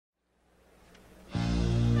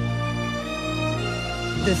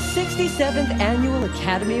The 67th Annual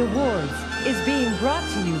Academy Awards is being brought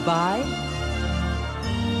to you by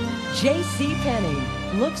J.C. Penney.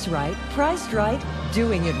 Looks right, priced right,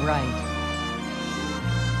 doing it right.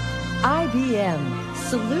 IBM.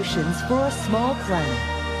 Solutions for a small planet.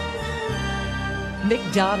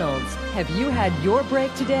 McDonald's. Have you had your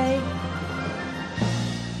break today?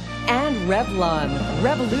 And Revlon.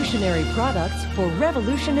 Revolutionary products for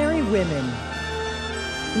revolutionary women.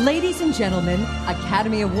 Ladies and gentlemen,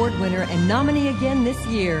 Academy Award winner and nominee again this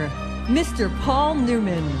year, Mr. Paul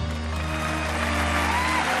Newman.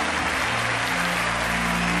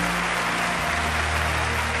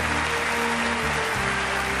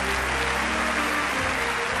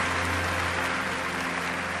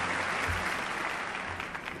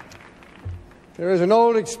 There is an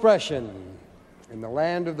old expression, in the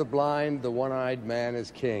land of the blind, the one-eyed man is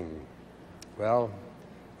king. Well,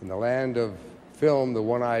 in the land of film, the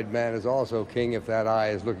one-eyed man is also king if that eye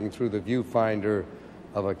is looking through the viewfinder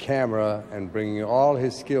of a camera and bringing all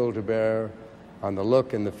his skill to bear on the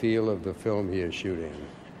look and the feel of the film he is shooting.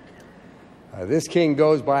 This king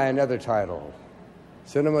goes by another title,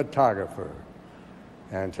 cinematographer.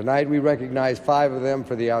 And tonight we recognize 5 of them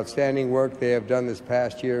for the outstanding work they have done this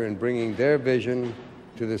past year in bringing their vision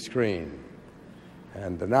to the screen.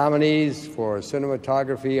 And the nominees for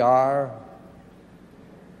cinematography are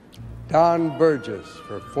Don Burgess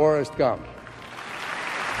for Forrest Gump,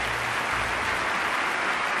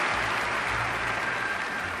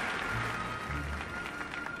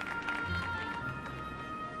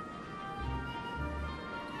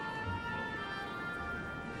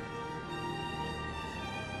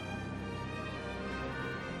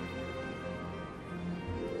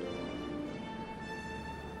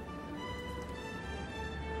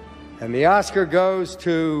 and the Oscar goes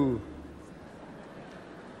to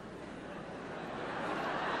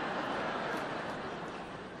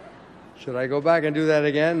should I go back and do that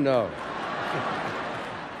again? No.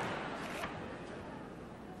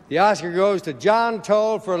 The Oscar goes to John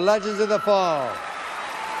Toll for Legends of the Fall.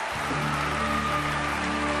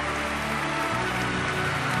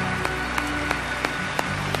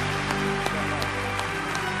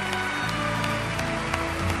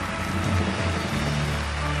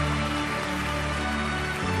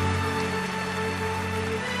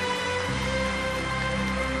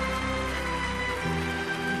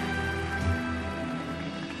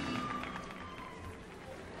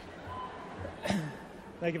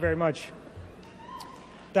 Thank you very much.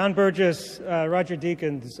 Don Burgess, Roger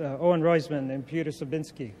Deakins, Owen Roisman, and Peter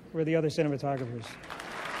Sabinski were the other cinematographers.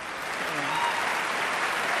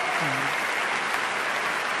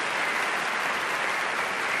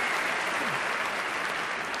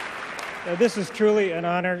 This is truly an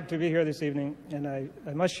honor to be here this evening, and I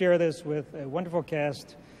must share this with a wonderful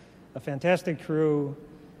cast, a fantastic crew,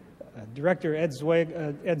 director Ed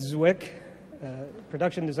Zwick,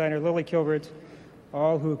 production designer Lily Kilbert,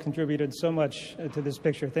 all who contributed so much to this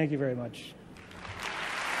picture. Thank you very much.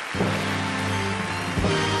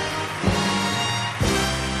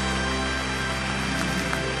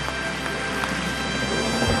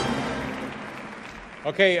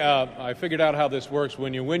 Okay, I figured out how this works.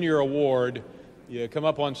 When you win your award, you come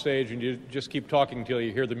up on stage and you just keep talking until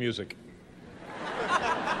you hear the music.